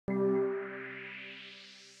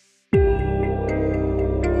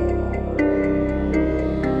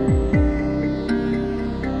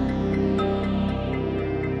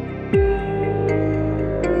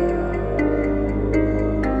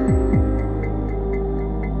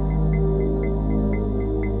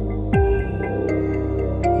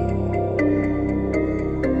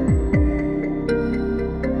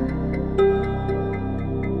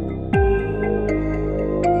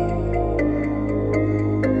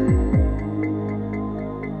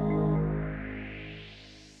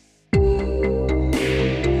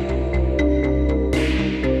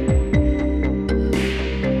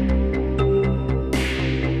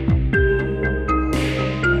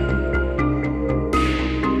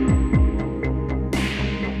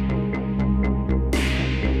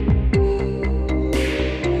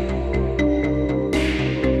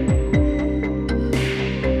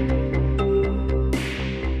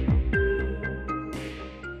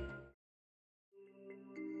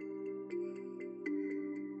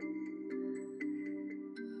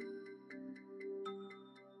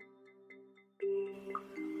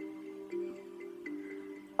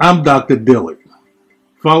I'm Dr. Dillard.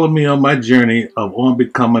 Follow me on my journey on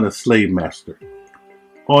becoming a slave master.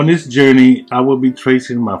 On this journey, I will be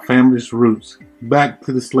tracing my family's roots back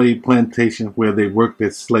to the slave plantation where they worked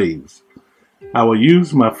as slaves. I will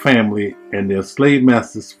use my family and their slave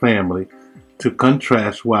master's family to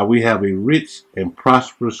contrast why we have a rich and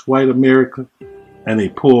prosperous white America and a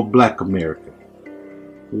poor black America.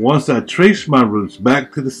 Once I trace my roots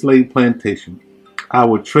back to the slave plantation, I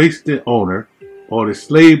will trace the owner or the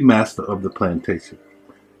slave master of the plantation.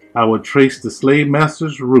 I will trace the slave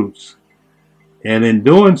master's roots, and in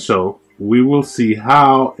doing so, we will see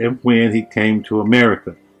how and when he came to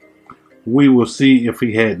America. We will see if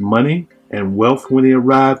he had money and wealth when he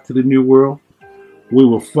arrived to the New World. We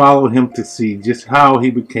will follow him to see just how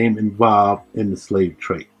he became involved in the slave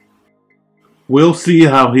trade. We'll see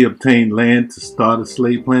how he obtained land to start a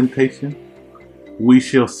slave plantation. We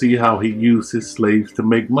shall see how he used his slaves to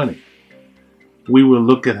make money. We will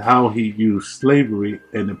look at how he used slavery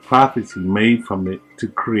and the profits he made from it to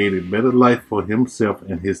create a better life for himself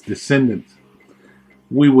and his descendants.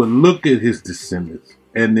 We will look at his descendants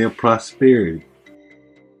and their prosperity.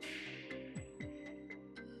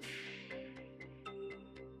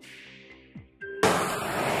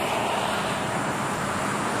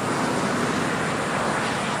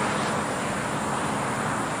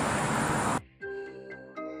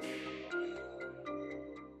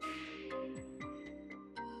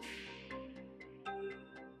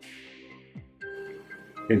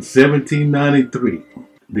 In 1793,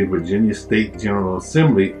 the Virginia State General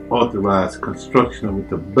Assembly authorized construction of a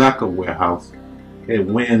tobacco warehouse at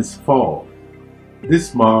Wayne's Fall.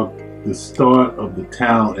 This marked the start of the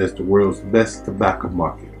town as the world's best tobacco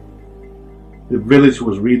market. The village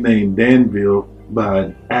was renamed Danville by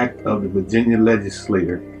an act of the Virginia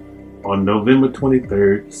legislature on November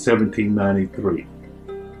 23, 1793.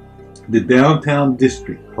 The downtown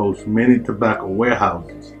district hosts many tobacco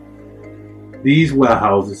warehouses. These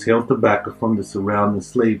warehouses held tobacco from the surrounding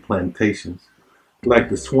slave plantations, like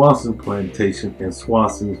the Swanson plantation in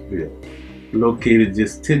Swansonville, located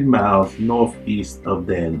just 10 miles northeast of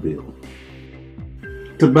Danville.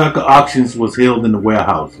 Tobacco auctions was held in the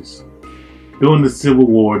warehouses. During the Civil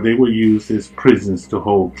War, they were used as prisons to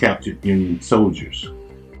hold captured Union soldiers.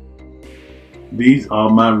 These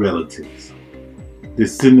are my relatives,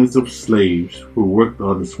 descendants of slaves who worked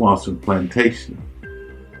on the Swanson plantation.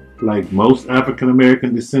 Like most African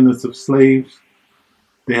American descendants of slaves,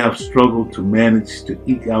 they have struggled to manage to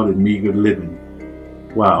eke out a meager living,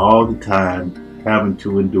 while all the time having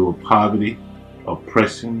to endure poverty,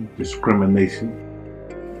 oppression, discrimination,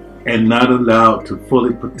 and not allowed to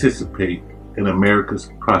fully participate in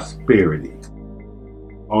America's prosperity.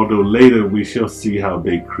 Although later we shall see how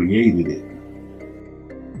they created it.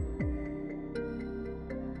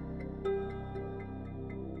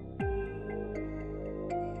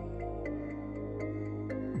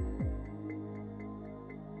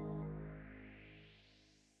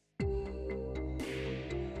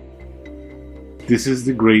 This is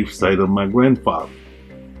the gravesite of my grandfather,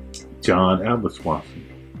 John Albert Swanson.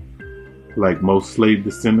 Like most slave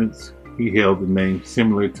descendants, he held a name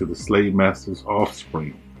similar to the slave master's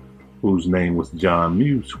offspring, whose name was John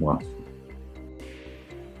Mew Swanson.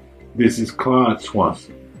 This is Claude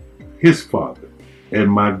Swanson, his father,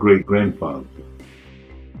 and my great-grandfather.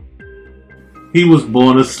 He was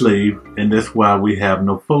born a slave, and that's why we have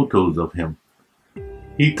no photos of him.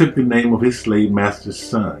 He took the name of his slave master's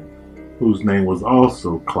son, whose name was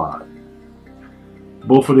also Claude.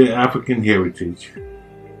 Both of their African heritage,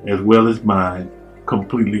 as well as mine,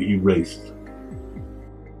 completely erased.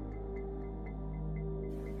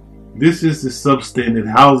 This is the substandard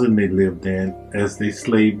housing they lived in as they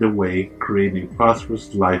slaved away, creating a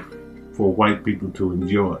prosperous life for white people to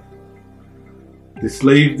enjoy. The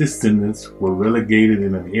slave descendants were relegated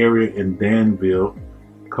in an area in Danville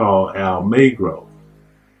called Almagro.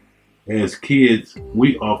 As kids,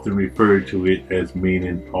 we often referred to it as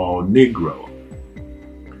meaning all Negro.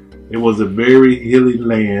 It was a very hilly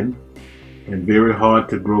land and very hard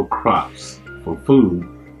to grow crops for food,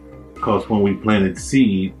 because when we planted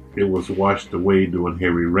seed, it was washed away during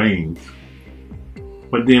heavy rains.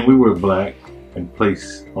 But then we were black and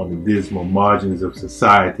placed on the dismal margins of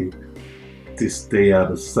society to stay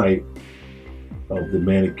out of sight of the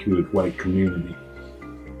manicured white community.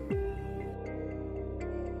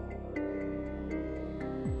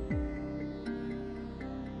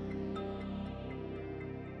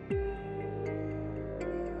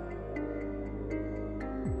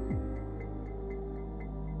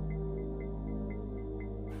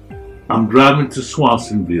 I'm driving to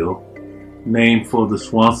Swansonville, named for the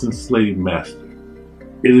Swanson slave master.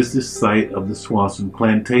 It is the site of the Swanson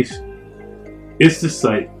plantation. It's the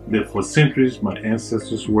site that for centuries my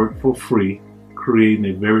ancestors worked for free, creating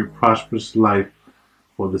a very prosperous life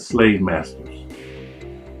for the slave masters.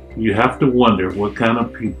 You have to wonder what kind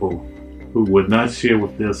of people who would not share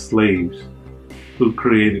with their slaves, who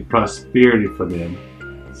created prosperity for them,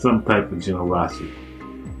 some type of generosity.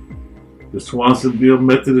 The Swansonville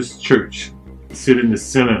Methodist Church sit in the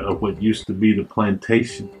center of what used to be the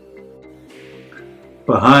plantation.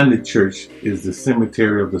 Behind the church is the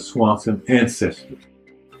cemetery of the Swanson ancestors,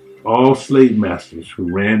 all slave masters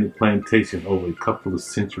who ran the plantation over a couple of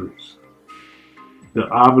centuries. The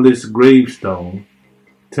obelisk gravestone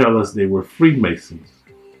tell us they were Freemasons,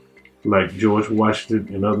 like George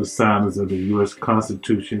Washington and other signers of the U.S.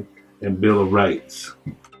 Constitution and Bill of Rights.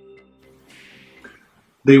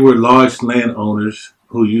 They were large landowners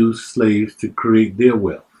who used slaves to create their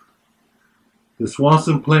wealth. The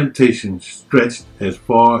Swanson plantation stretched as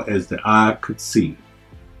far as the eye could see,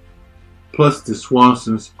 plus the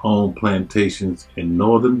Swansons owned plantations in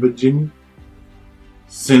Northern Virginia,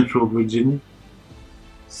 Central Virginia,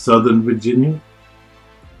 Southern Virginia,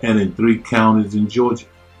 and in 3 counties in Georgia.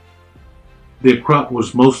 Their crop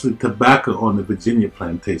was mostly tobacco on the Virginia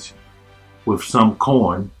plantation, with some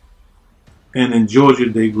corn, and in Georgia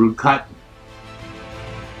they grew cotton.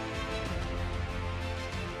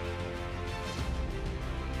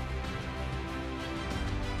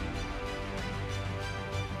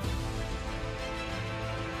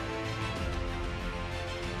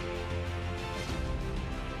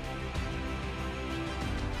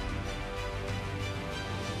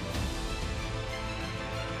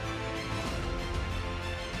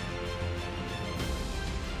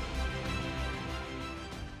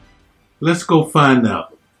 Let's go find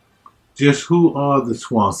out just who are the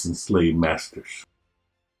Swanson slave masters.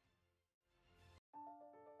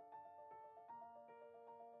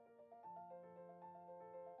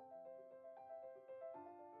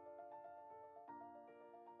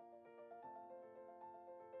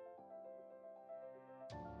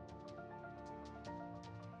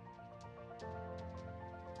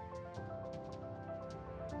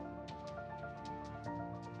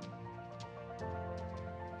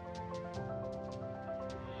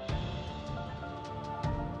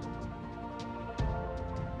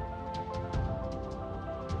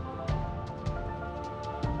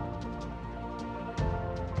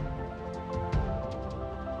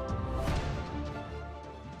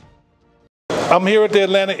 I'm here at the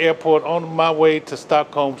Atlanta airport on my way to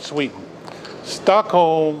Stockholm, Sweden.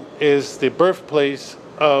 Stockholm is the birthplace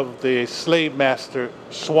of the slave master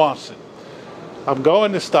Swanson. I'm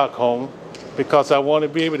going to Stockholm because I want to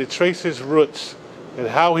be able to trace his roots and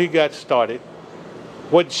how he got started,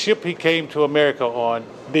 what ship he came to America on,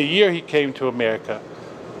 the year he came to America,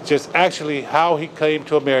 just actually how he came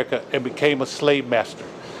to America and became a slave master,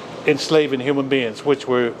 enslaving human beings, which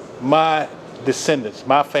were my descendants,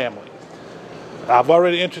 my family. I've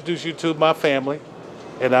already introduced you to my family,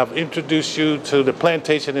 and I've introduced you to the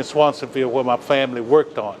plantation in Swansonville where my family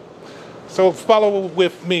worked on. So follow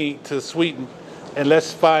with me to Sweden, and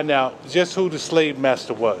let's find out just who the slave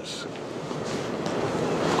master was.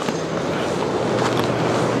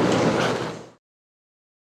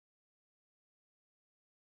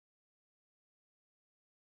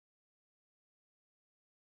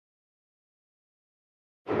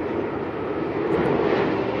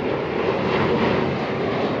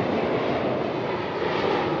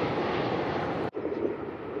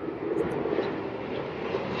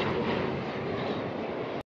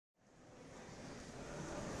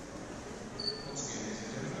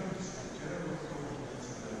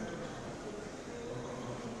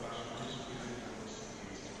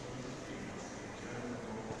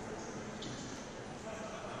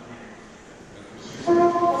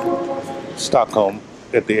 Stockholm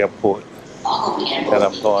at the airport, and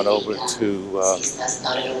I'm going over to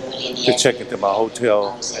check into my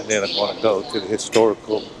hotel, and then I'm going to go to the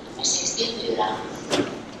historical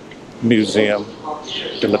museum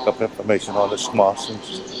to look up information on the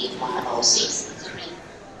Swansons.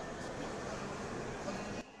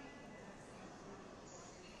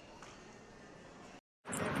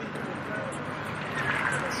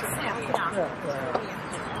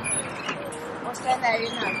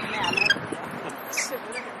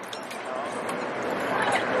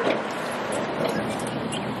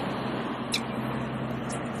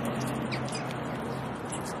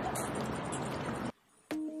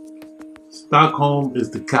 Stockholm is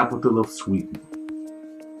the capital of Sweden.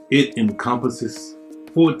 It encompasses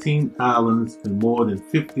 14 islands and more than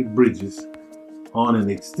 50 bridges on an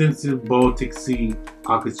extensive Baltic Sea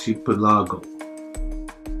archipelago.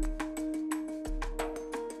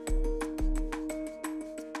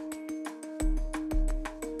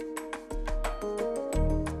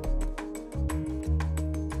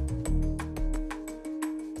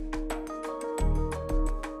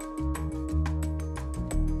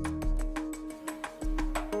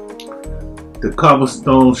 The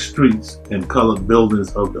cobblestone streets and colored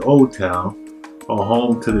buildings of the Old Town are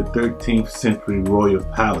home to the 13th century Royal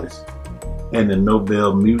Palace and the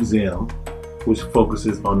Nobel Museum, which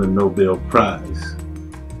focuses on the Nobel Prize.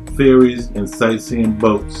 Ferries and sightseeing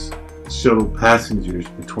boats shuttle passengers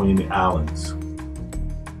between the islands.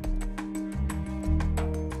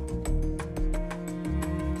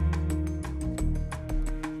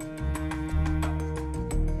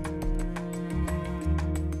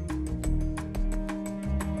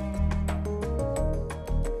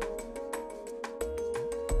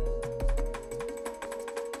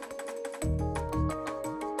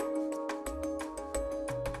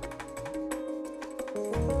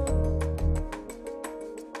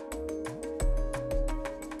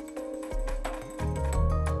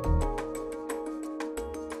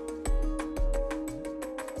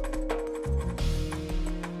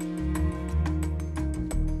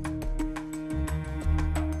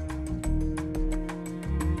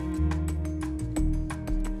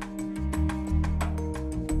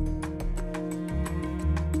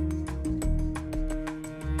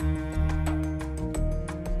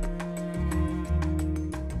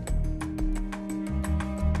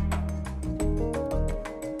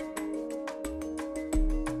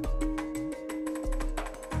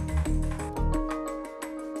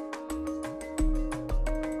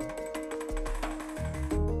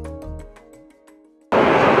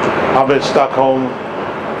 I'm in Stockholm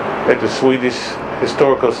at the Swedish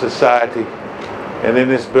Historical Society, and in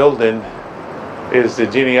this building is the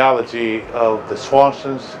genealogy of the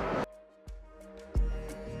Swansons.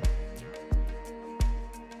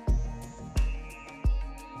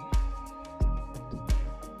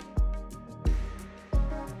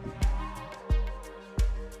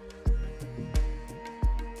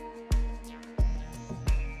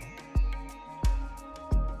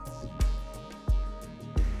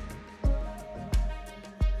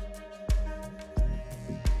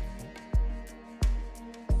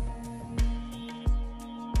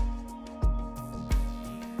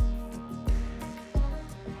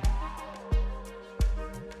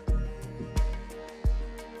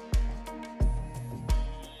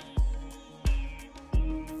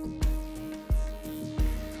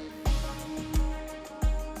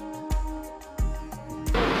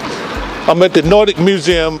 I'm at the Nordic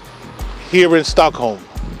Museum here in Stockholm.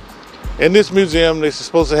 In this museum, they're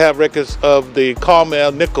supposed to have records of the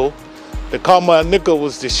Carmel Nickel. The Carmel Nickel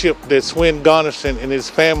was the ship that Sven Gunnarsson and his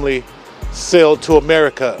family sailed to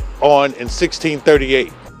America on in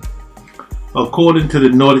 1638. According to the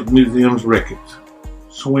Nordic Museum's records,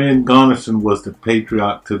 Sven Gunnarsson was the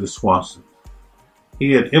patriarch to the Swanson.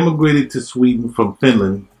 He had immigrated to Sweden from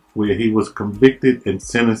Finland, where he was convicted and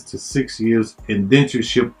sentenced to 6 years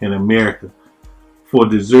indentureship in America for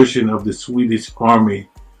desertion of the Swedish army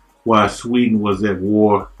while Sweden was at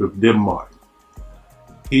war with Denmark.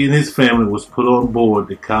 He and his family was put on board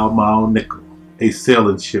the Carmel Nickel, a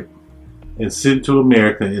sailing ship, and sent to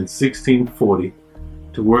America in 1640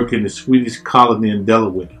 to work in the Swedish colony in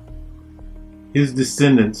Delaware. His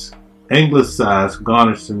descendants anglicized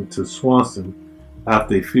Gunnarsson to Swanson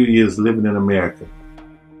after a few years living in America.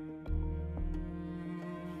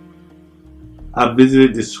 I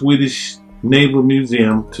visited the Swedish Naval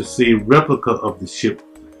Museum to see a replica of the ship,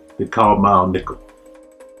 the Carmel Nickel.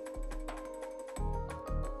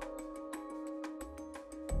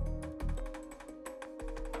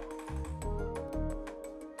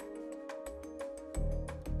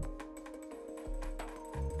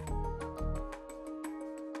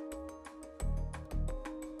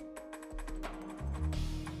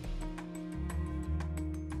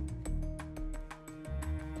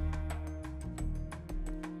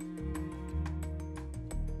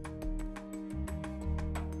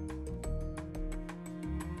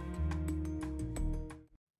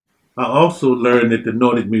 I also learned at the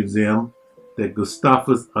Nordic Museum that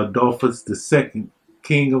Gustavus Adolphus II,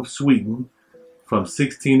 King of Sweden, from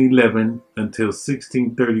 1611 until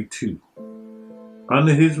 1632.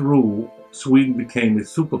 Under his rule, Sweden became a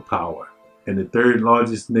superpower and the third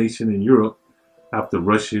largest nation in Europe after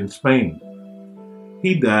Russia and Spain.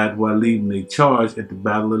 He died while leading a charge at the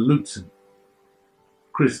Battle of Lutzen.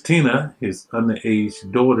 Christina, his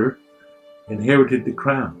underage daughter, inherited the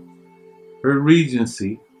crown. Her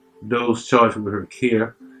regency, those charged with her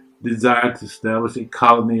care, desired to establish a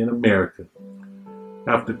colony in America.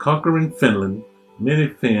 After conquering Finland, many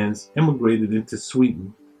Finns immigrated into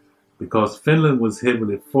Sweden. Because Finland was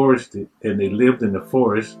heavily forested and they lived in the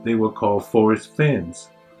forest, they were called forest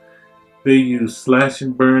Finns. They used slash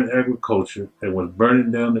and burn agriculture and was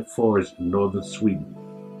burning down the forest in northern Sweden.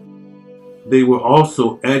 They were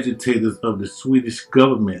also agitators of the Swedish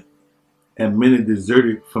government and many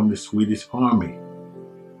deserted from the Swedish army.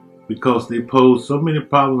 Because they posed so many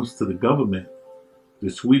problems to the government, the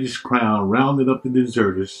Swedish crown rounded up the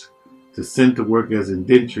deserters to send to work as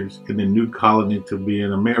indentures in the new colony to be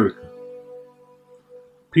in America.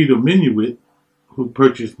 Peter Minuit, who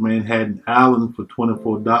purchased Manhattan Island for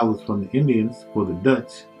 $24 from the Indians for the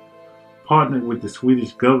Dutch, partnered with the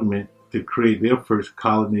Swedish government to create their first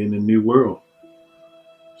colony in the New World.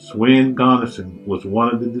 Swanson was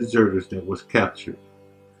one of the deserters that was captured.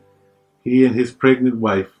 He and his pregnant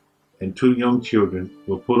wife and 2 young children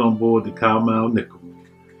were put on board the Calamar Nickel,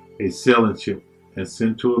 a sailing ship, and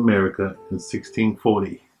sent to America in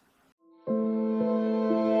 1640.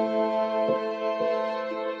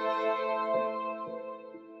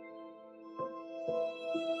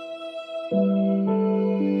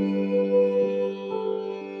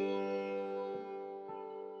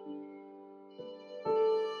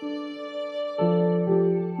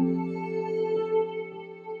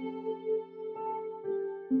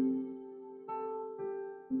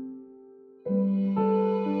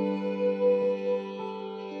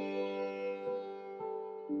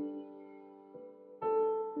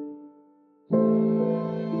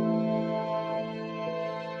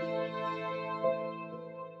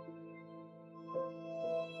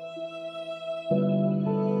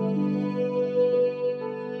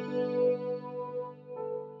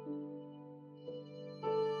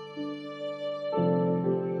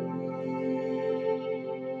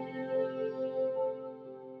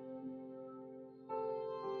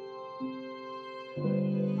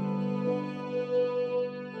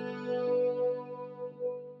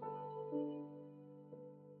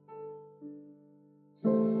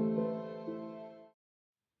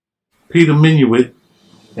 Peter Minuit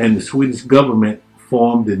and the Swedish government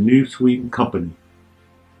formed the New Sweden Company.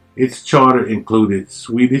 Its charter included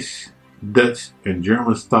Swedish, Dutch, and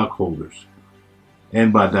German stockholders,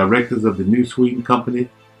 and by directors of the New Sweden Company,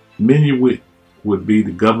 Minuit would be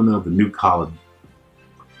the governor of the new colony.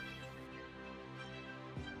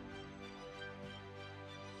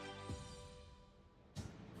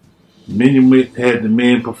 Minuit had the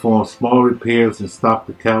men perform small repairs and stock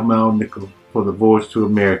the Calamar Nickel for the voyage to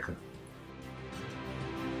America.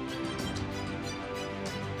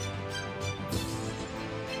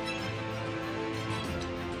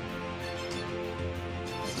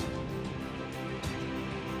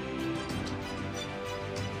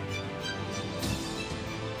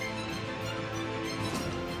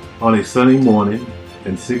 On a sunny morning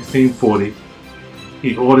in 1640,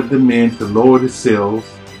 he ordered the men to lower the sails,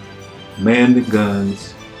 man the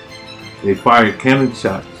guns. They fired cannon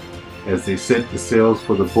shots as they set the sails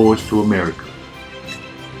for the voyage to America.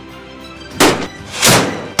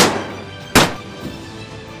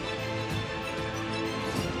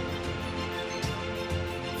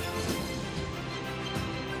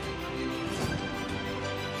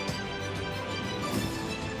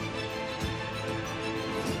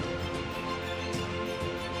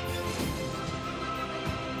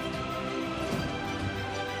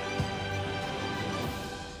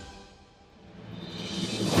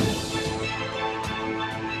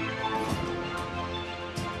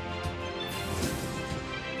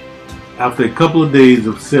 After a couple of days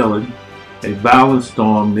of sailing, a violent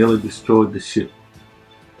storm nearly destroyed the ship.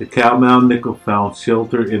 The Calamar Nickel found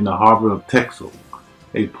shelter in the harbor of Texel,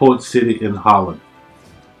 a port city in Holland.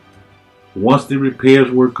 Once the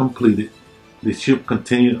repairs were completed, the ship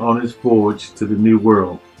continued on its voyage to the New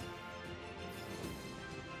World.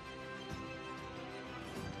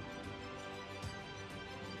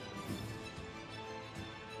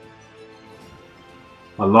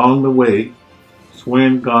 Along the way,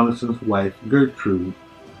 Swanson's wife, Gertrude,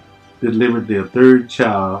 delivered their 3rd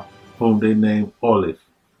child, whom they named Olive.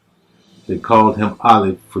 They called him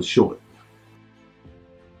Olive for short.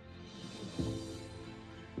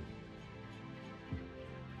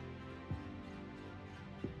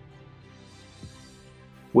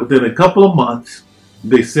 Within a couple of months,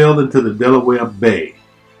 they sailed into the Delaware Bay,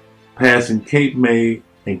 passing Cape May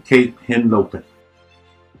and Cape Henlopen.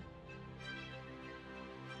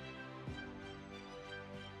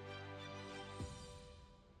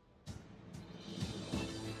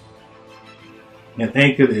 And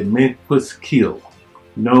anchored at Memphis Kill,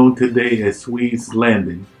 known today as Swedes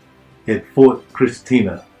Landing, at Fort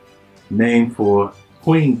Christina, named for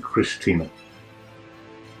Queen Christina.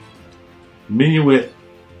 Minuit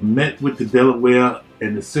met with the Delaware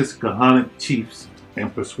and the Susquehannock chiefs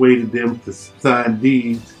and persuaded them to sign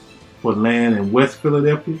deeds for land in West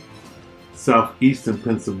Philadelphia, southeastern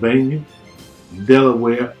Pennsylvania,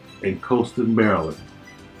 Delaware, and coastal Maryland.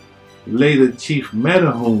 Later, Chief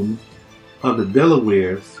Matterhorn of the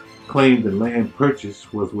Delawares claimed the land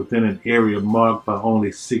purchased was within an area marked by only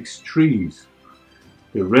 6 trees.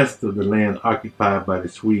 The rest of the land occupied by the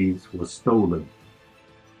Swedes was stolen.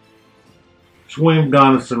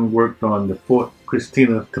 Swanson worked on the Fort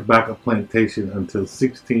Christina tobacco plantation until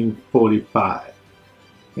 1645.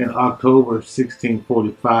 In October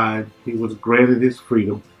 1645, he was granted his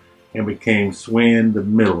freedom and became Swan the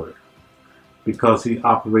Miller because he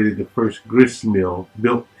operated the first grist mill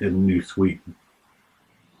built in New Sweden.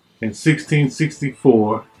 In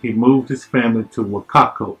 1664, he moved his family to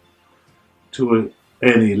Wakako to an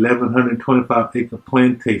 1,125-acre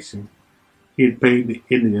plantation he had paid the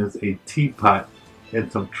Indians a teapot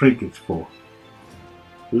and some trinkets for.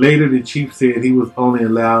 Later, the chief said he was only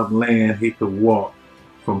allowed land he could walk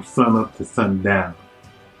from sunup to sundown.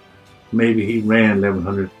 Maybe he ran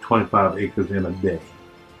 1,125 acres in a day.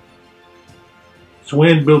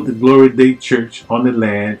 Swan built the Glory Day Church on the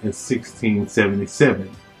land in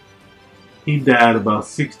 1677. He died about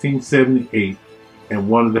 1678 and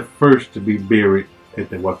one of the first to be buried at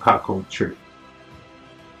the Wakako Church.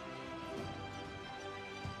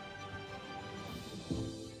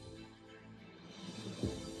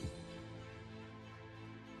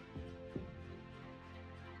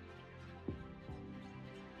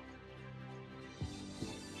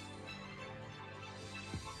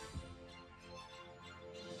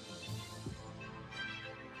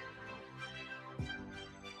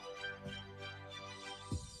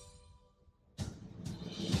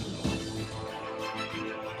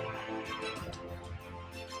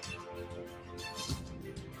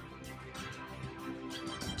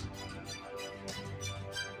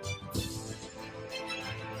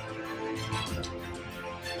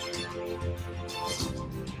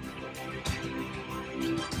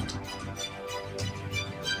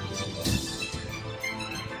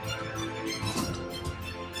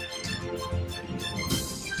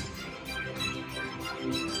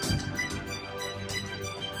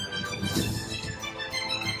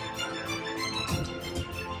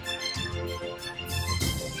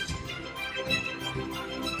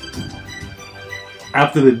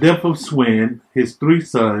 After the death of Swan, his 3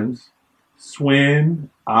 sons, Swan,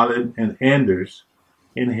 Olive, and Anders,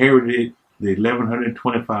 inherited the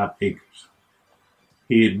 1,125 acres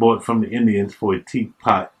he had bought from the Indians for a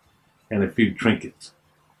teapot and a few trinkets.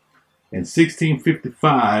 In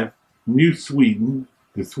 1655, New Sweden,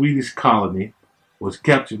 the Swedish colony, was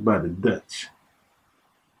captured by the Dutch.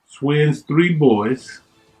 Swan's 3 boys,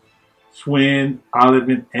 Swan, Olive,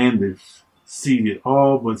 and Anders, ceded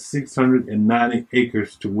all but 690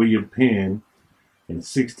 acres to William Penn in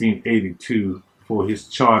 1682 for his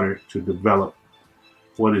charter to develop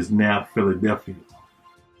what is now Philadelphia.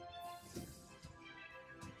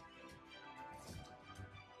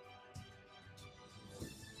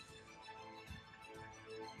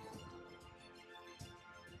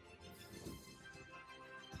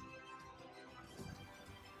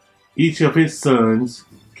 Each of his sons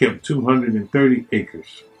kept 230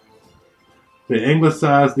 acres. They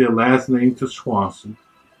anglicized their last name to Swanson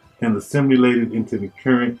and assimilated into the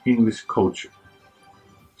current English culture.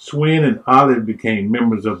 Swan and Olive became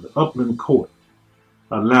members of the Upland Court,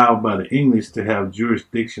 allowed by the English to have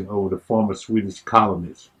jurisdiction over the former Swedish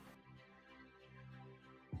colonies.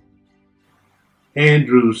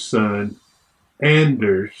 Andrew's son,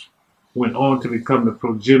 Anders, went on to become the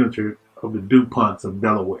progenitor of the DuPonts of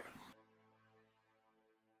Delaware.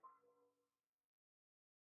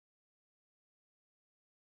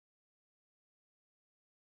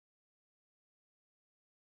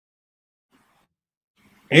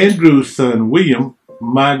 Andrew's son, William,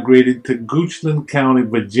 migrated to Goochland County,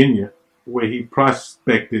 Virginia, where he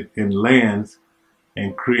prospected in lands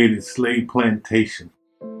and created slave plantations.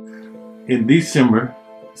 In December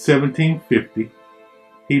 1750,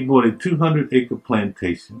 he bought a 200-acre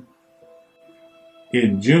plantation.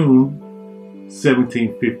 In June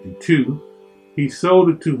 1752, he sold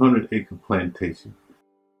a 200-acre plantation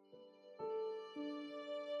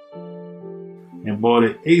and bought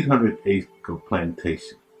an 800-acre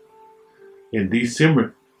plantation. In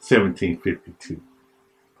December 1752.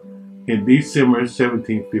 In December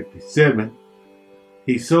 1757,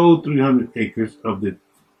 he sold 300 acres of the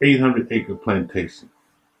 800-acre plantation.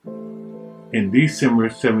 In December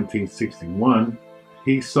 1761,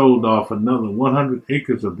 he sold off another 100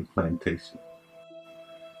 acres of the plantation.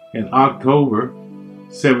 In October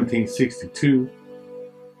 1762,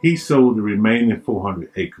 he sold the remaining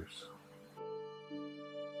 400 acres.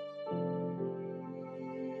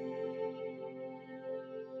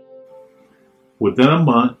 Within a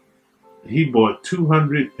month, he bought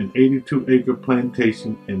 282-acre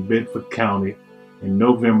plantation in Bedford County in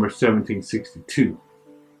November 1762.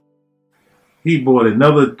 He bought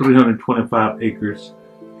another 325 acres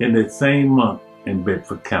in that same month in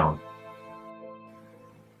Bedford County.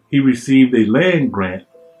 He received a land grant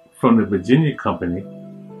from the Virginia Company,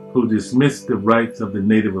 who dismissed the rights of the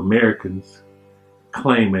Native Americans,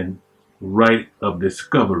 claiming right of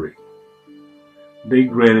discovery. They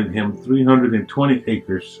granted him 320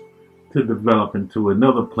 acres to develop into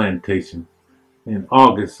another plantation in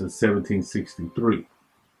August of 1763.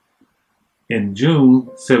 In June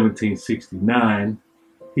 1769,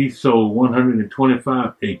 he sold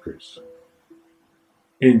 125 acres.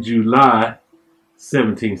 In July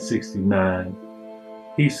 1769,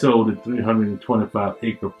 he sold a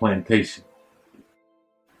 325-acre plantation.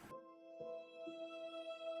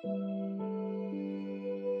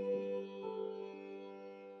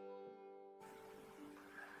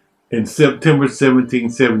 In September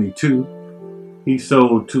 1772, he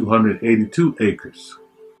sold 282 acres.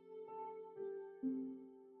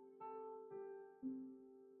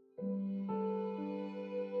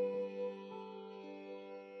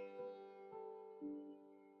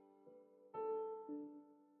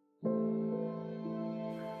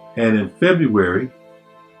 And in February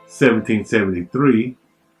 1773,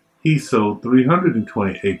 he sold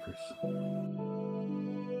 320 acres.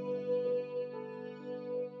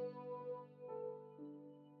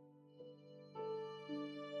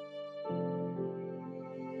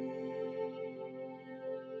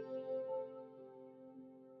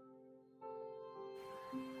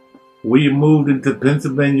 William moved into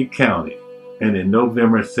Pennsylvania County, and in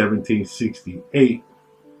November 1768,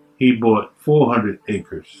 he bought 400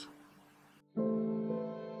 acres.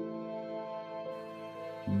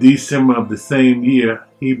 December of the same year,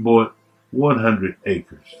 he bought 100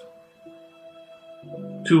 acres.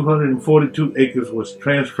 242 acres was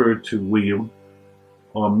transferred to William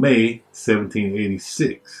on May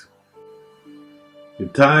 1786. The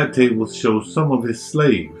tide tables show some of his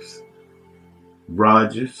slaves: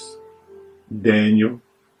 Rogers, Daniel,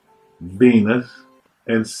 Venus,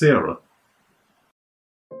 and Sarah.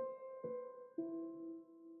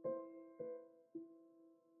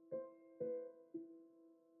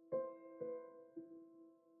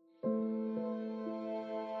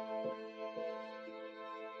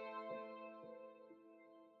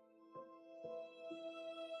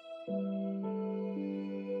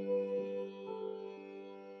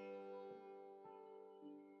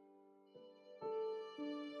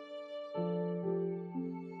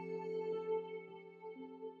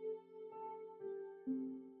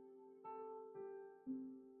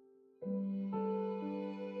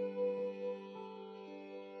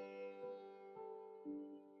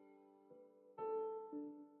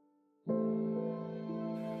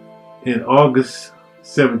 In August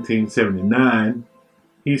 1779,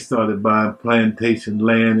 he started buying plantation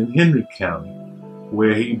land in Henry County,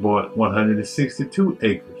 where he bought 162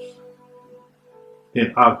 acres.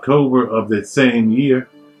 In October of that same year,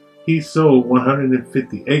 he sold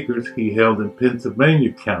 150 acres he held in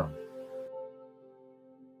Pennsylvania County.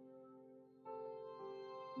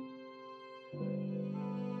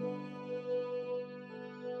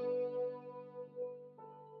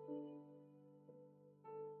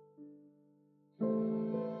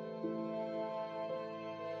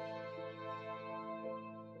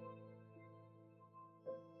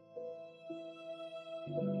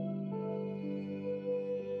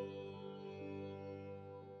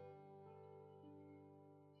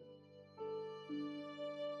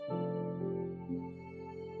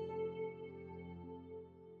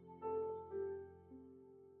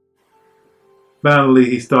 Finally,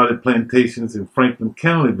 he started plantations in Franklin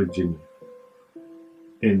County, Virginia.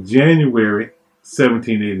 In January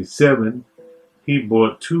 1787, he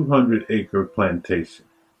bought a 200-acre plantation.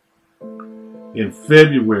 In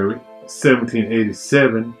February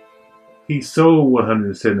 1787, he sold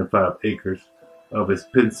 175 acres of his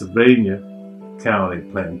Pennsylvania County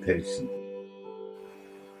plantation.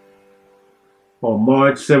 On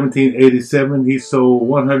March 1787, he sold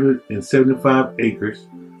 175 acres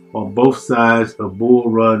on both sides of Bull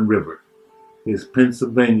Run River, his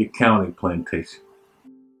Pennsylvania County plantation.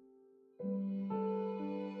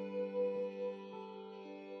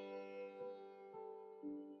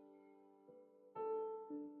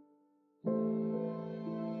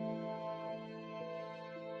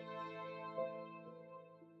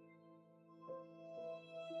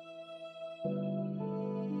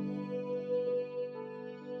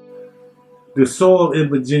 The soil in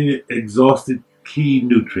Virginia exhausted key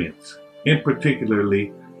nutrients, in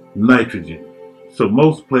particularly nitrogen, so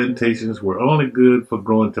most plantations were only good for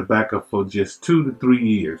growing tobacco for just 2 to 3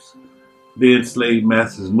 years. The enslaved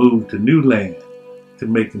masses moved to new land to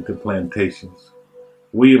make into plantations.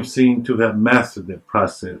 William seemed to have mastered that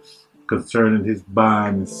process concerning his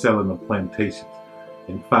buying and selling of plantations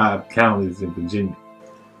in 5 counties in Virginia.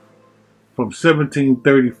 From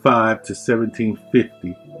 1735 to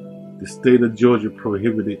 1750, the state of Georgia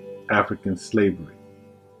prohibited African slavery.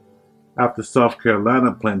 After South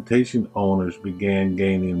Carolina plantation owners began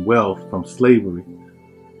gaining wealth from slavery,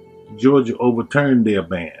 Georgia overturned their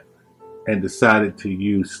ban and decided to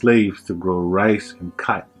use slaves to grow rice and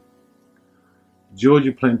cotton.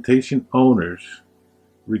 Georgia plantation owners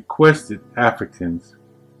requested Africans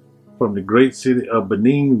from the great city of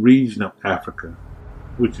Benin region of Africa,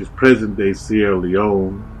 which is present-day Sierra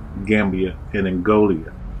Leone, Gambia, and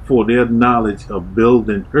Angola, for their knowledge of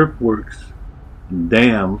building earthworks, and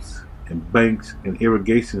dams, and banks and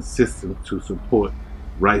irrigation systems to support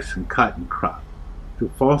rice and cotton crops. To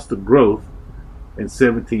foster growth, in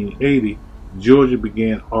 1780, Georgia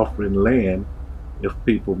began offering land if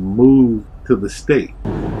people moved to the state.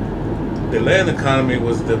 The land economy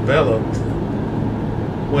was developed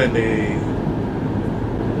when the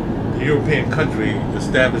European country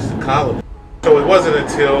established the colony. So it wasn't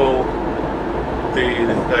until the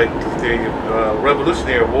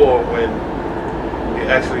Revolutionary War when it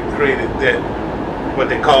actually created that, what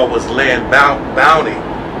they call was land bounty,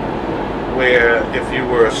 where if you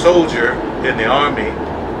were a soldier in the army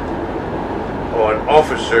or an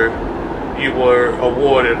officer, you were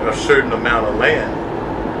awarded a certain amount of land.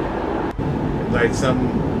 Like some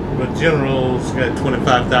generals got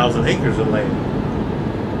 25,000 acres of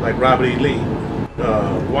land, like Robert E. Lee,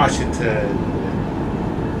 Washington,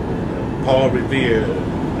 Paul Revere,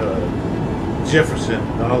 Jefferson,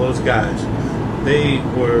 all those guys.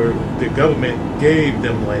 The government gave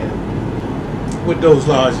them land. With those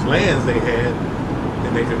large lands they had,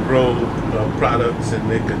 and they could grow products and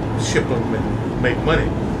they could ship them and make money.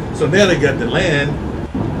 So now they got the land,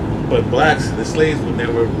 but blacks and the slaves were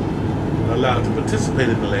never allowed to participate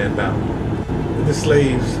in the land bounty. The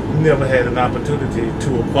slaves never had an opportunity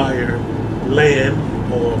to acquire land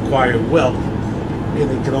or acquire wealth, and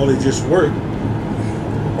they could only just work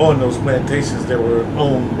on those plantations that were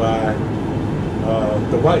owned by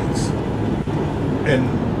the whites. And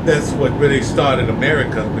that's what really started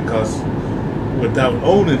America, because without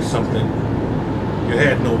owning something, you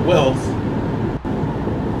had no wealth.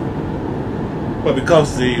 But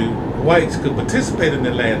because the whites could participate in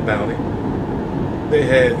the land bounty, they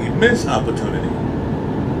had immense opportunity.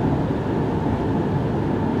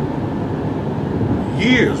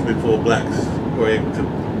 Years before blacks were able to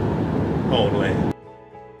own land.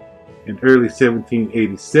 In early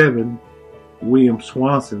 1787, William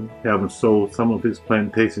Swanson, having sold some of his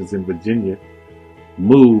plantations in Virginia,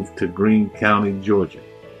 moved to Greene County, Georgia,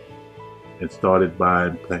 and started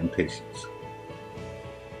buying plantations.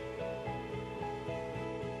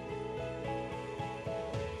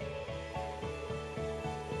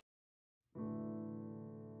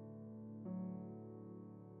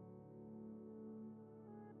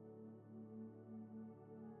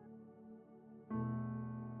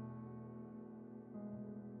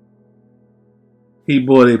 He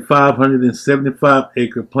bought a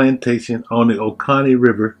 575-acre plantation on the Oconee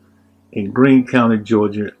River in Greene County,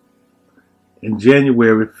 Georgia, in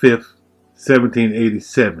January 5th,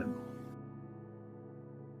 1787.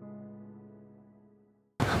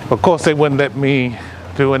 Of course, they wouldn't let me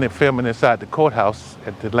do any filming inside the courthouse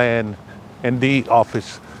at the Land and Deed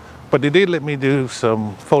office, but they did let me do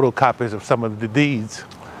some photocopies of some of the deeds.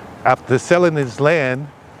 After selling his land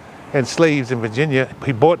and slaves in Virginia,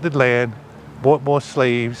 he bought the land, bought more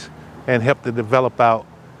slaves, and helped to develop out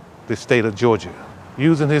the state of Georgia.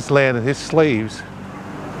 Using his land and his slaves,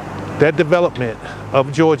 that development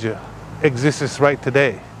of Georgia exists right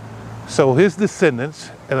today. So his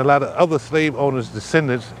descendants and a lot of other slave owners'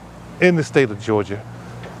 descendants in the state of Georgia,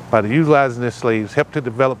 by utilizing their slaves, helped to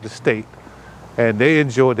develop the state, and they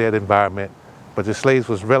enjoyed that environment, but the slaves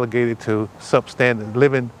was relegated to substandard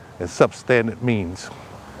living and substandard means.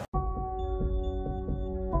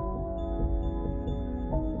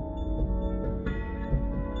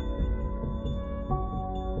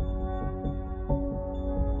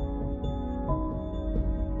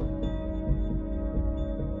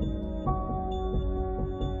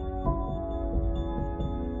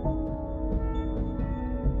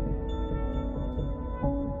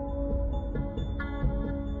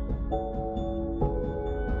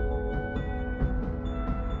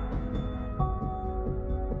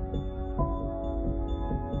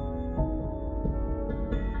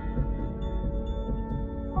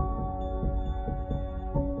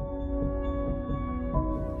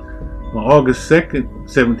 On August 2nd,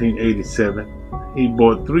 1787, he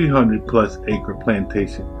bought 300-plus acre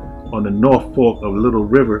plantation on the North Fork of Little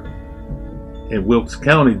River in Wilkes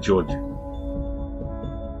County, Georgia.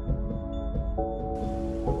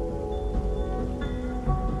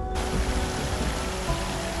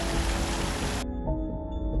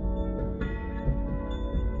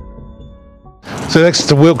 So that's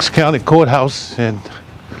the Wilkes County Courthouse, and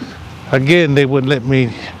again they wouldn't let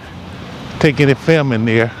me take any film in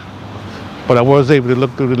there, but I was able to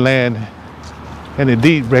look through the land and the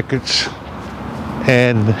deed records,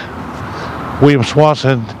 and William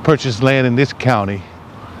Swanson purchased land in this county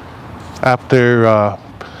after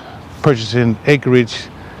purchasing acreage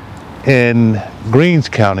in Greens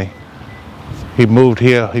County. He moved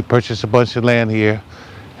here, he purchased a bunch of land here,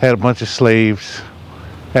 had a bunch of slaves,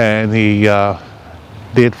 and he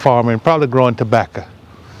did farming, probably growing tobacco.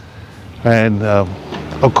 And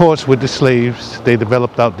of course with the slaves, they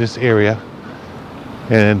developed out this area,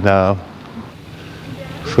 and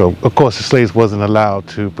so of course the slaves wasn't allowed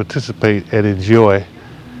to participate and enjoy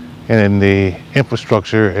in the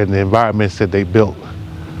infrastructure and the environments that they built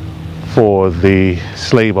for the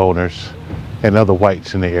slave owners and other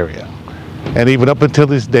whites in the area. And even up until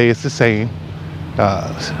this day it's the same.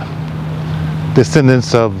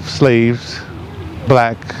 Descendants of slaves,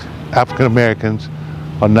 black, African Americans,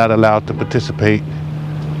 are not allowed to participate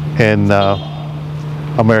in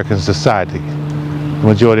American society. The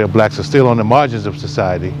majority of blacks are still on the margins of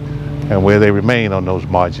society, and where they remain on those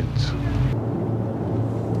margins.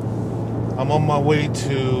 I'm on my way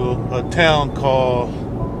to a town called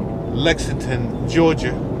Lexington,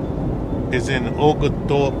 Georgia. It's in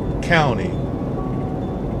Oglethorpe County.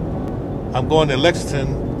 I'm going to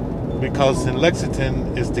Lexington because in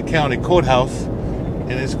Lexington is the county courthouse,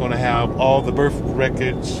 and it's going to have all the birth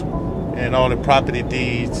records and all the property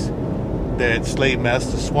deeds that Slave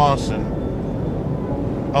Master Swanson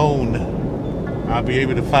owned. I'll be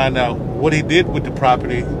able to find out what he did with the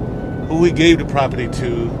property, who he gave the property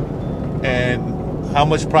to, and how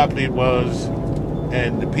much property it was,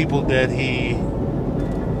 and the people that he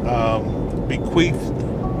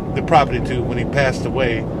bequeathed the property to when he passed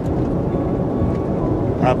away.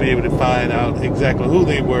 I'll be able to find out exactly who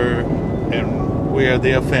they were and where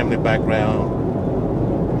their family background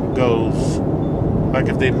goes. Like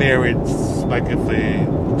if they married, like if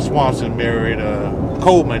a Swanson married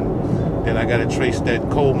Coleman, then I got to trace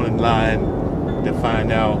that Coleman line to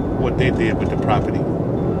find out what they did with the property.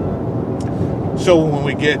 So when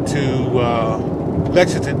we get to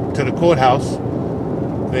Lexington, to the courthouse,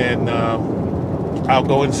 then I'll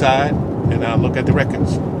go inside and I'll look at the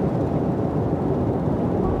records.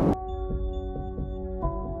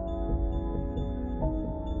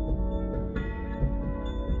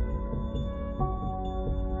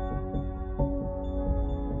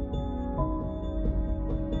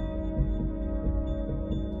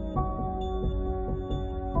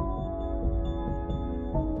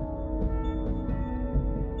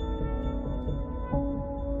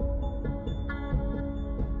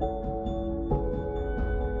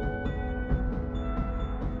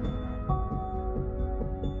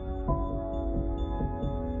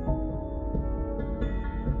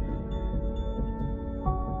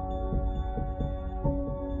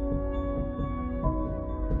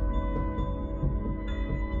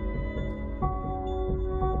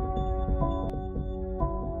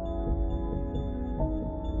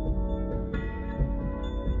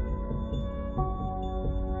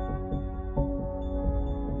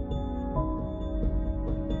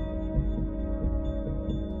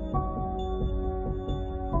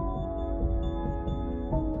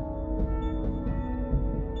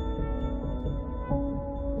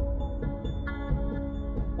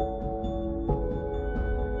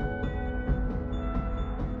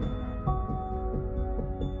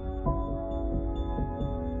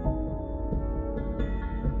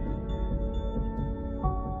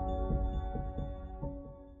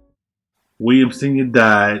 William Sr.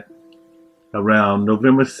 died around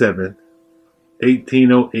November 7th,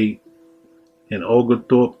 1808 in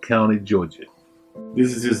Oglethorpe County, Georgia.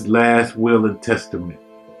 This is his last will and testament.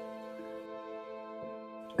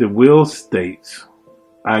 The will states,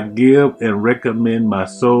 "I give and recommend my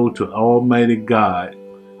soul to Almighty God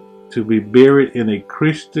to be buried in a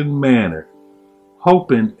Christian manner,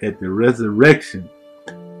 hoping at the resurrection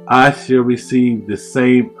I shall receive the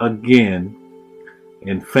same again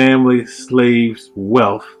in family, slaves,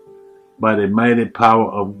 wealth, by the mighty power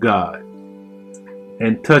of God,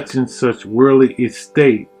 and touching such worldly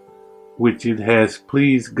estate which it has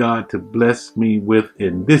pleased God to bless me with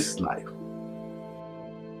in this life."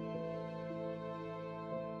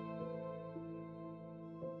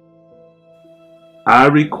 I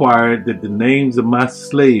require that the names of my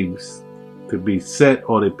slaves to be set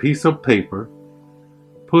on a piece of paper,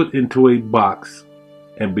 put into a box,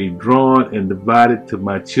 and be drawn and divided to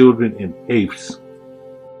my children in eighths.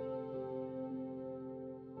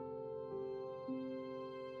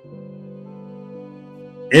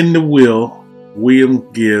 In the will,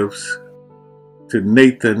 William gives to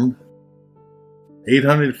Nathan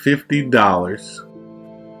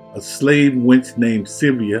 $850, a slave wench named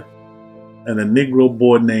Sylvia, and a Negro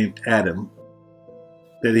boy named Adam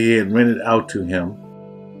that he had rented out to him,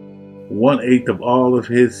 1/8 of all of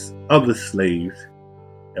his other slaves,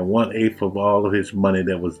 and 1/8 of all of his money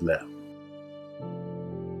that was left.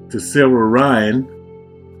 To Sarah Ryan,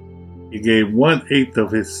 he gave 1/8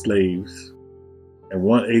 of his slaves and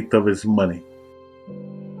 1/8 of his money.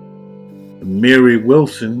 To Mary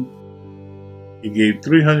Wilson, he gave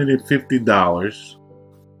 $350,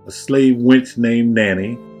 a slave wench named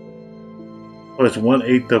Nanny, plus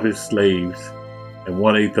 1/8 of his slaves and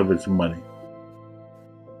 1/8 of his money.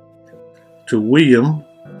 To William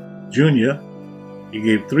Jr., he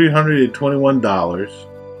gave $321,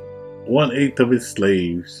 1/8 of his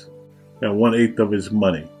slaves and 1/8 of his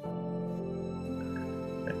money.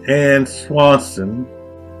 And Swanson,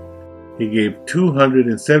 he gave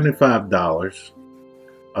 $275,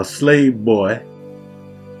 a slave boy,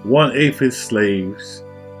 1/8 his slaves,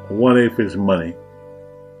 1/8 his money.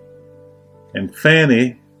 And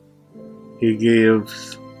Fanny, he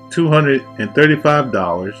gives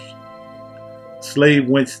 $235, slave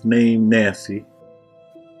wench named Nancy,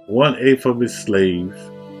 1/8 of his slaves,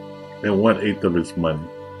 and 1/8 of his money.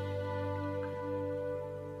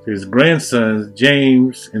 His grandsons,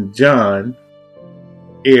 James and John,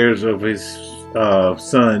 heirs of his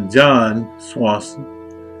son John Swanson,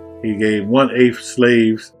 he gave 1/8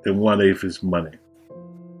 slaves and 1/8 his money.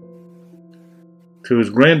 To his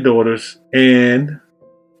granddaughters, Anne,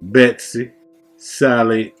 Betsy,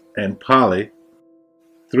 Sally, and Polly,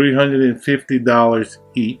 $350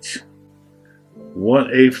 each,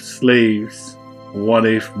 1/8 slaves,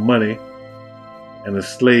 1/8 money, and a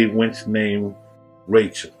slave wench named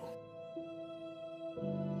Rachel.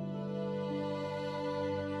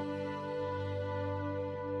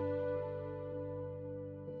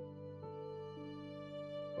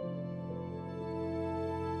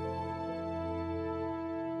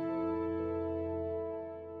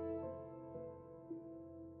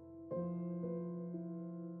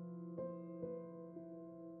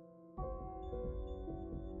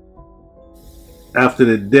 After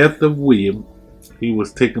the death of William, he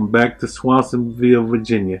was taken back to Swansonville,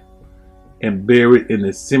 Virginia, and buried in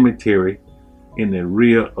a cemetery in the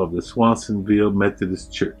rear of the Swansonville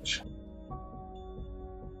Methodist Church.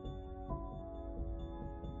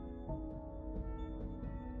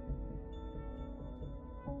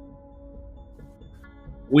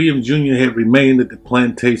 William Jr. had remained at the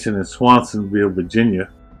plantation in Swansonville, Virginia,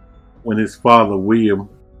 when his father, William,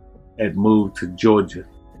 had moved to Georgia.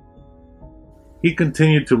 He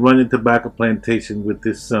continued to run a tobacco plantation with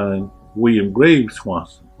his son, William Graves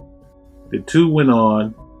Swanson. The two went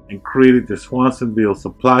on and created the Swansonville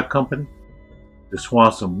Supply Company, the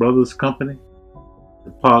Swanson Brothers Company, the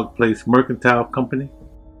Park Place Mercantile Company,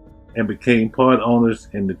 and became part owners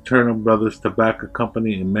in the Turner Brothers Tobacco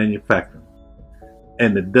Company and Manufacturing,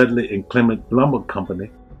 and the Dudley and Clement Lumber Company,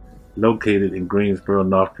 located in Greensboro,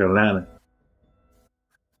 North Carolina.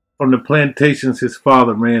 From the plantations his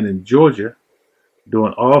father ran in Georgia,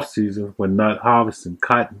 during off-season when not harvesting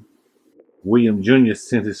cotton, William Jr.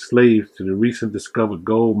 sent his slaves to the recently discovered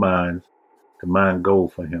gold mines to mine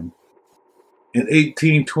gold for him. In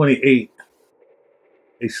 1828,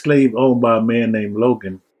 a slave owned by a man named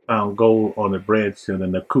Logan found gold on a branch of the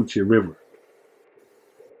Nacoochee River.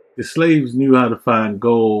 The slaves knew how to find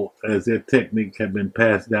gold, as their technique had been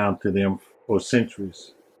passed down to them for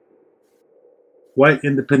centuries. White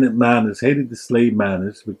independent miners hated the slave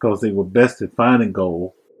miners because they were best at finding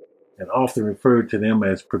gold and often referred to them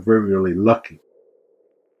as proverbially lucky.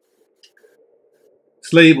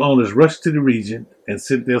 Slave owners rushed to the region and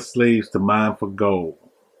sent their slaves to mine for gold.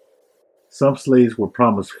 Some slaves were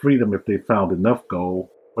promised freedom if they found enough gold,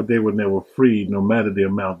 but they were never freed no matter the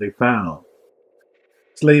amount they found.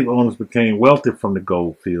 Slave owners became wealthy from the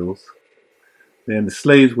gold fields. Then the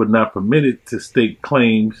slaves were not permitted to stake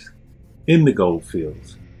claims in the gold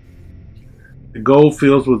fields. The gold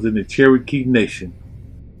fields was in the Cherokee Nation,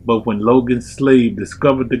 but when Logan's slave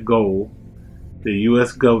discovered the gold, the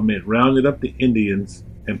U.S. government rounded up the Indians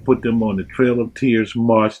and put them on the Trail of Tears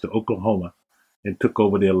march to Oklahoma and took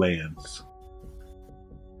over their lands.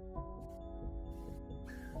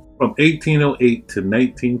 From 1808 to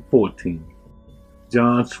 1914,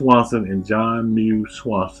 John Swanson and John Mew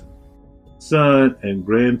Swanson son and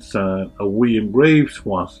grandson of William Graves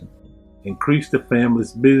Swanson, increased the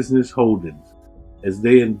family's business holdings as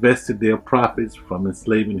they invested their profits from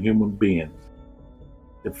enslaving human beings.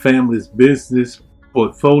 The family's business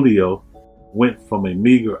portfolio went from a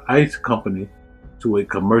meager ice company to a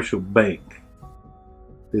commercial bank.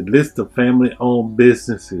 The list of family-owned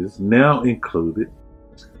businesses now included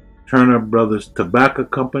Turner Brothers Tobacco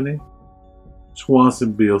Company,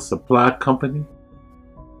 Swansonville Supply Company,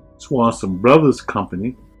 Swanson Brothers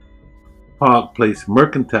Company, Park Place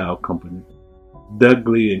Mercantile Company,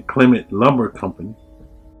 Dudley and Clement Lumber Company,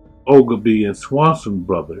 Ogilvy and Swanson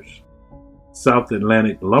Brothers, South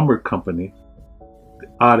Atlantic Lumber Company, the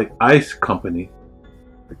Arctic Ice Company,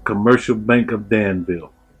 the Commercial Bank of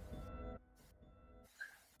Danville.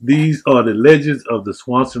 These are the legends of the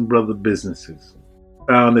Swanson Brothers businesses,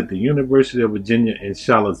 found at the University of Virginia in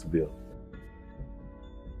Charlottesville.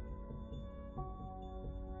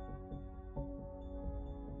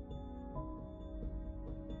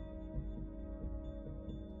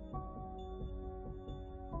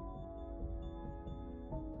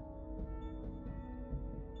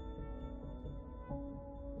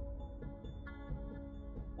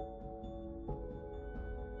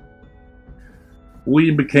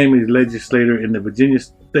 William became a legislator in the Virginia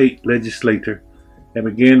State Legislature and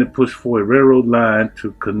began to push for a railroad line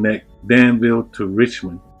to connect Danville to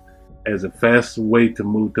Richmond as a faster way to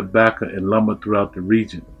move tobacco and lumber throughout the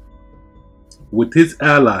region. With his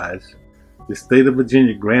allies, the state of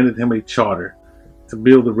Virginia granted him a charter to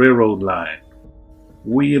build a railroad line.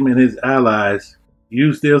 William and his allies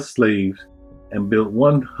used their slaves and built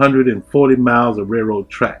 140 miles of railroad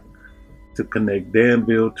track to connect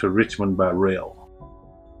Danville to Richmond by rail.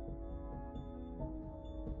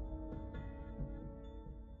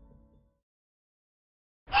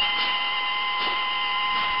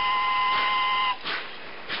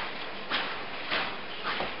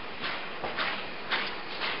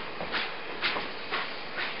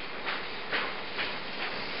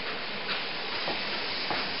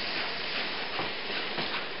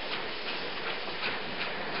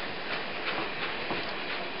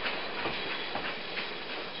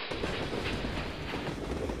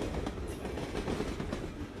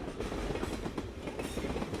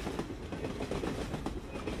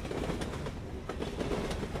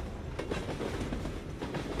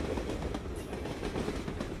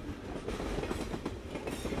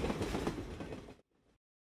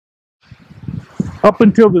 Up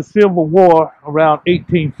until the Civil War around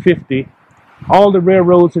 1850, all the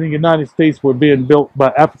railroads in the United States were being built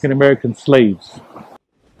by African American slaves.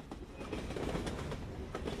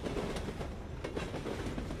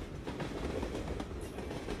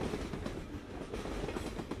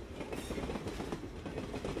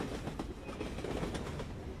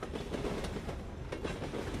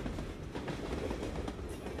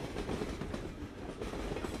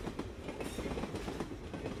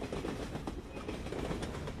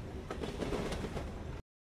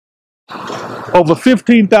 Over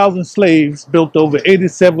 15,000 slaves built over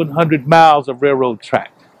 8,700 miles of railroad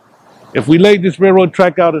track. If we laid this railroad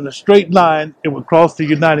track out in a straight line, it would cross the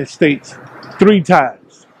United States 3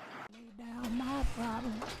 times. Lay down my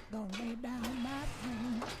problem, gonna lay down my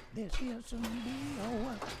pain. This here soon be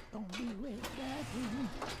over, gonna be with that dream.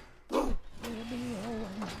 It'll be over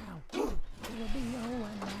now. It'll be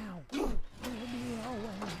over now. It'll be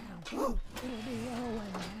over now. It'll be over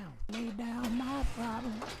now. Lay down my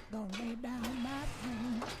problem, gonna lay down my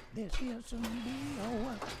pain. This here soon be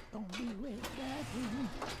over, gonna be with that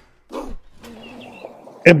dream.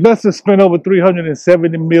 Investors spent over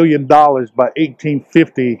 $370 million by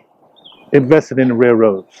 1850 invested in the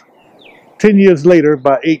railroads. 10 years later,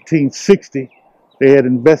 by 1860, they had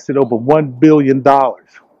invested over $1 billion.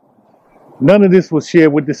 None of this was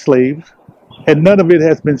shared with the slaves, and none of it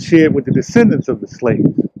has been shared with the descendants of the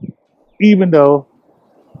slaves, even though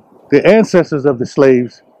the ancestors of the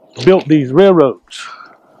slaves built these railroads.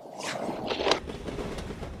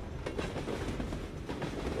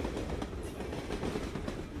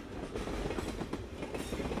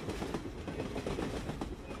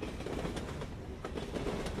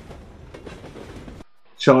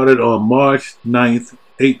 Chartered on March 9th,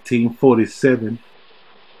 1847,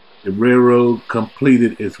 the railroad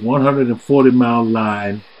completed its 140-mile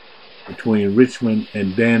line between Richmond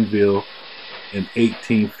and Danville in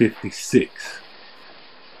 1856.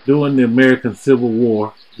 During the American Civil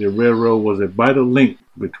War, the railroad was a vital link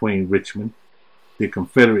between Richmond, the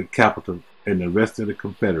Confederate capital, and the rest of the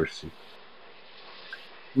Confederacy.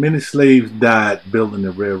 Many slaves died building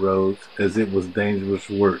the railroads as it was dangerous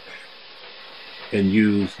work and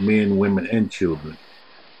used men, women, and children.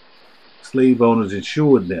 Slave owners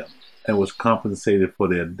insured them and was compensated for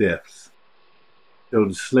their deaths. Though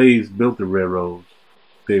the slaves built the railroads,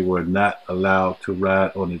 they were not allowed to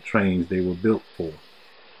ride on the trains they were built for.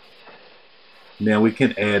 Now we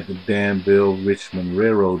can add the Danville-Richmond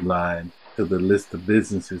Railroad line to the list of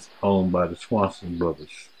businesses owned by the Swanson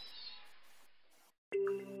brothers.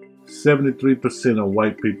 73% of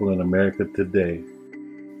white people in America today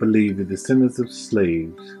believe the descendants of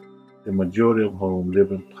slaves, the majority of whom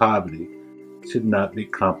live in poverty, should not be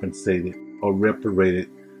compensated or reparated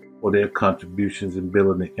for their contributions in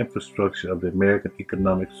building the infrastructure of the American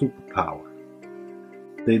economic superpower.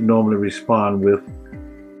 They normally respond with,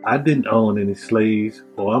 "I didn't own any slaves,"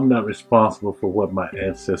 or "I'm not responsible for what my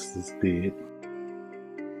ancestors did."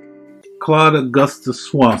 Claude Augustus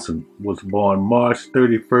Swanson was born March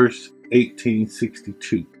 31st,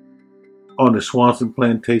 1862, on the Swanson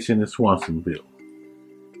plantation in Swansonville.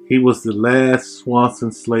 He was the last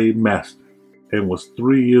Swanson slave master and was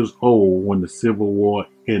 3 years old when the Civil War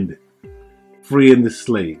ended, freeing the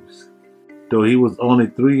slaves. Though he was only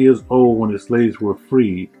 3 years old when the slaves were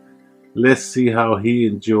freed, let's see how he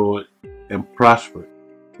enjoyed and prospered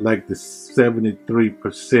like the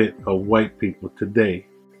 73% of white people today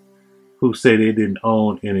who say they didn't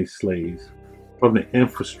own any slaves from the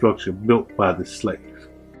infrastructure built by the slaves.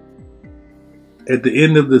 At the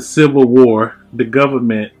end of the Civil War, the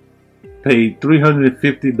government paid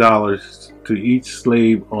 $350 to each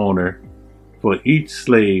slave owner for each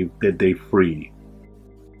slave that they freed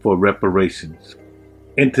for reparations.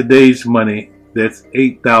 In today's money, that's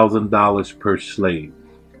 $8,000 per slave.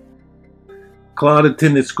 Claude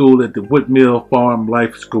attended school at the Whitmill Farm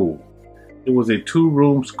Life School. It was a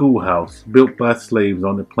 2-room schoolhouse built by slaves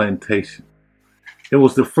on the plantation. It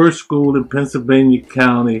was the first school in Pennsylvania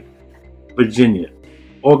County, Virginia,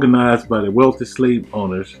 organized by the wealthy slave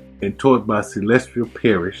owners and taught by Celestial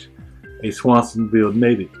Parrish, a Swansonville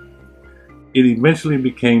native. It eventually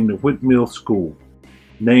became the Whitmill School,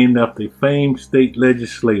 named after a famed state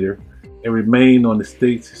legislator, and remained on the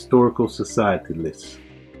state's historical society list.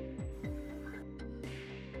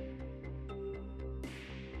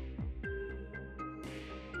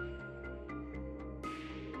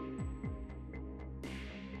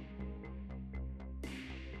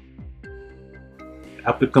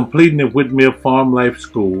 After completing the Whitmill Farm Life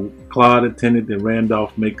School, Claude attended the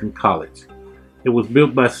Randolph-Macon College. It was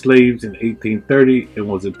built by slaves in 1830 and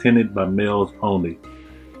was attended by males only.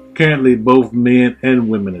 Currently, both men and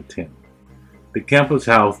women attend. The campus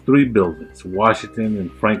housed 3 buildings, Washington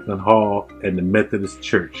and Franklin Hall and the Methodist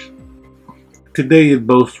Church. Today it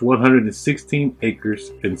boasts 116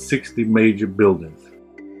 acres and 60 major buildings.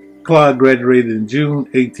 Claude graduated in June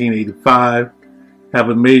 1885,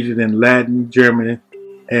 having majored in Latin, German,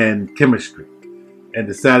 and chemistry, and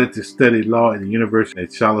decided to study law at the University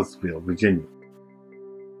of Charlottesville, Virginia.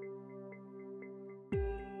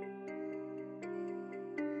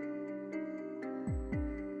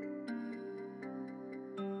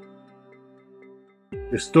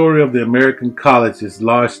 The story of the American college is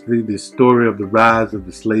largely the story of the rise of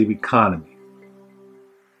the slave economy,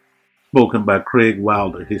 spoken by Craig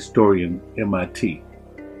Wilder, historian, MIT.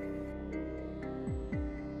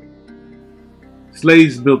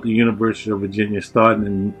 Slaves built the University of Virginia starting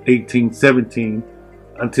in 1817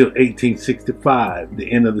 until 1865,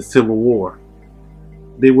 the end of the Civil War.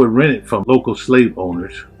 They were rented from local slave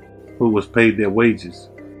owners who was paid their wages.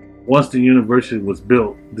 Once the university was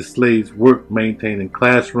built, the slaves worked maintaining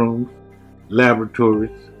classrooms,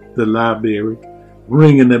 laboratories, the library,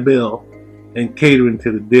 ringing the bell, and catering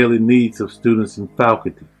to the daily needs of students and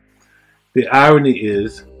faculty. The irony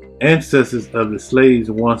is, ancestors of the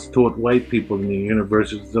slaves once taught white people in the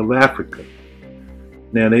universities of Africa.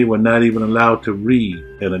 Now they were not even allowed to read,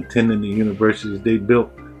 and attending the universities they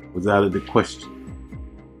built was out of the question.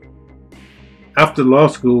 After law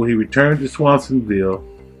school, he returned to Swansonville,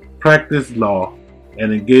 practiced law,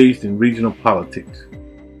 and engaged in regional politics.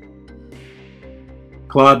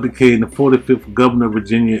 Claude became the 45th governor of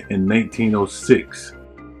Virginia in 1906.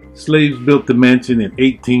 Slaves built the mansion in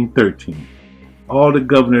 1813. All the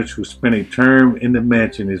governors who spent a term in the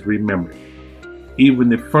mansion is remembered. Even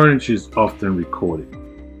the furniture is often recorded,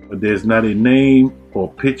 but there's not a name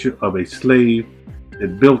or picture of a slave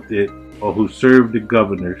that built it or who served the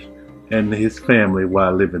governors and his family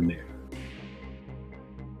while living there.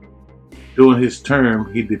 During his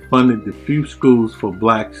term, he defunded the few schools for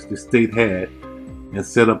blacks the state had and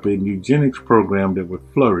set up a eugenics program that would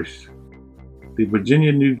flourish. The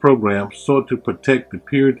Virginia New Program sought to protect the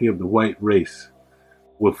purity of the white race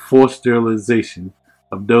with forced sterilization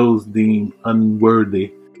of those deemed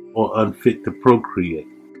unworthy or unfit to procreate.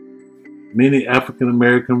 Many African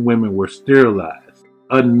American women were sterilized,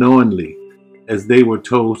 unknowingly, as they were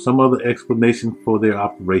told some other explanation for their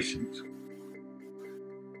operations.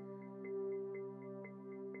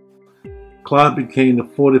 Clark became the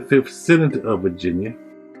 45th Senator of Virginia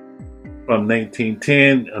from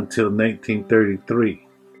 1910 until 1933.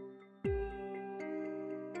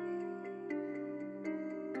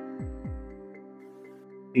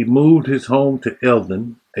 He moved his home to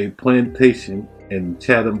Eldon, a plantation in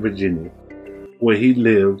Chatham, Virginia, where he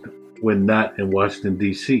lived when not in Washington,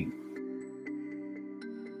 D.C.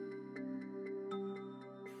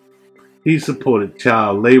 He supported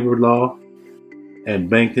child labor law and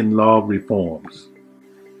banking law reforms,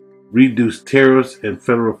 reduced tariffs and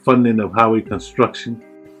federal funding of highway construction,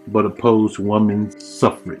 but opposed women's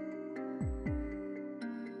suffrage.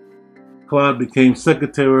 Clark became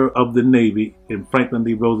Secretary of the Navy in Franklin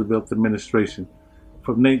D. Roosevelt's administration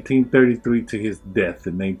from 1933 to his death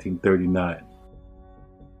in 1939.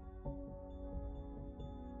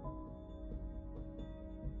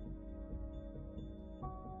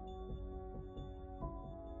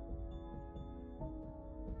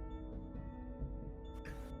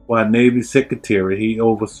 While Navy Secretary, he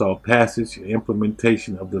oversaw passage and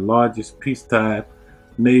implementation of the largest peacetime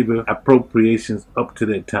Navy appropriations up to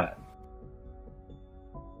that time.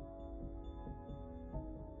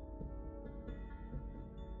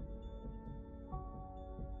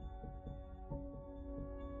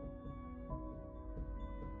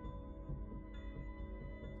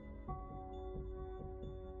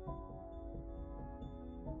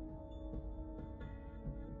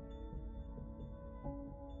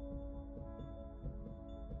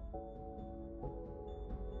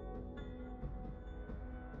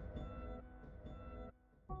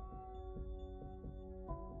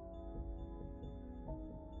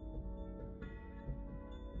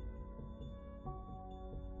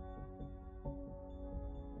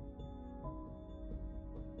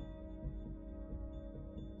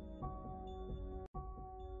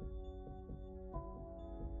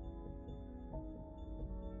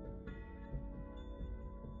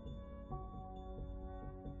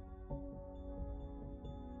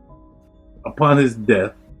 Upon his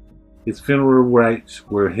death, his funeral rites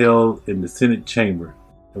were held in the Senate chamber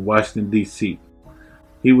in Washington, D.C.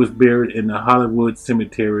 He was buried in the Hollywood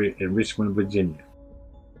Cemetery in Richmond, Virginia,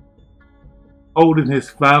 holding his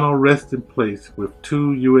final resting place with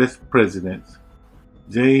two U.S. presidents,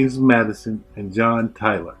 James Madison and John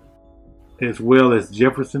Tyler, as well as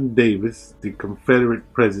Jefferson Davis, the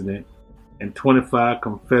Confederate president, and 25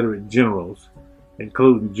 Confederate generals,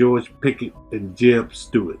 including George Pickett and Jeb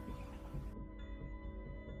Stuart.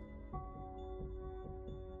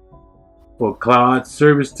 For Clark's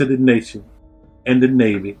service to the nation and the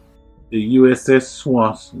Navy, the USS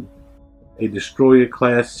Swanson, a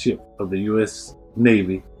destroyer-class ship of the U.S.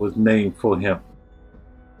 Navy, was named for him.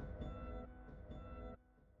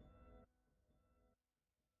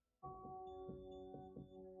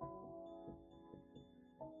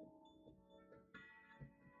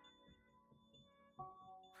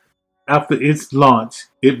 After its launch,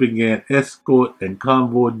 it began escort and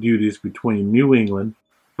convoy duties between New England,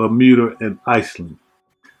 Bermuda, and Iceland.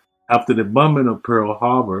 After the bombing of Pearl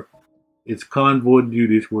Harbor, its convoy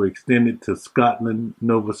duties were extended to Scotland,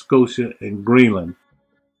 Nova Scotia, and Greenland.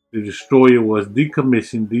 The destroyer was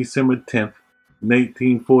decommissioned December 10,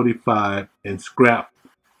 1945, and scrapped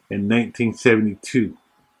in 1972.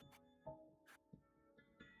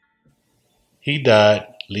 He died,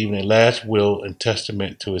 leaving a last will and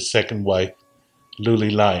testament to his second wife,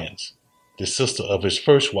 Lulie Lyons, the sister of his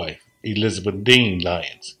first wife, Elizabeth Dean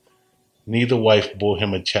Lyons. Neither wife bore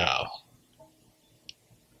him a child.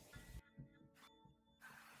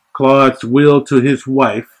 Clark's will to his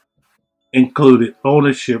wife included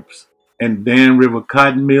ownerships in Dan River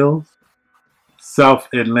Cotton Mills, South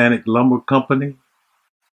Atlantic Lumber Company,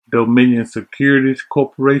 Dominion Securities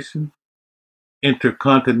Corporation,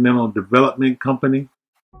 Intercontinental Development Company,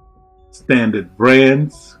 Standard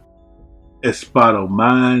Brands, Espada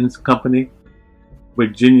Mines Company,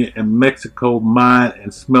 Virginia and Mexico Mine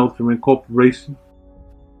and Smeltering Corporation,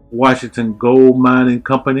 Washington Gold Mining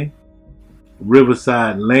Company,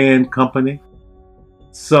 Riverside Land Company,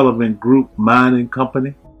 Sullivan Group Mining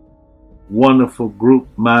Company, Wonderful Group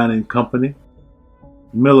Mining Company,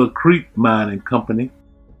 Miller Creek Mining Company,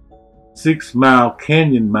 6 Mile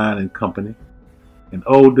Canyon Mining Company, and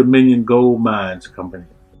Old Dominion Gold Mines Company.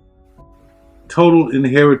 Total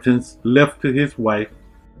inheritance left to his wife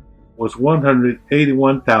was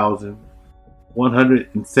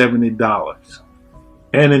 $181,170.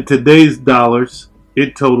 And in today's dollars,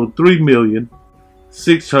 it totaled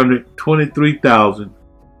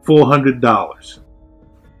 $3,623,400.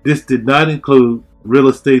 This did not include real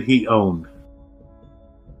estate he owned.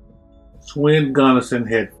 Swen Gunnison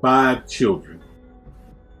had 5 children,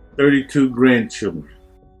 32 grandchildren,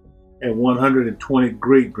 and 120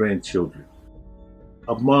 great-grandchildren.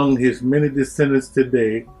 Among his many descendants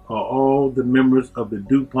today are all the members of the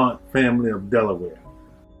DuPont family of Delaware,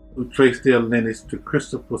 who trace their lineage to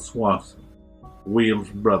Christopher Swanson, William's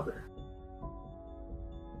brother.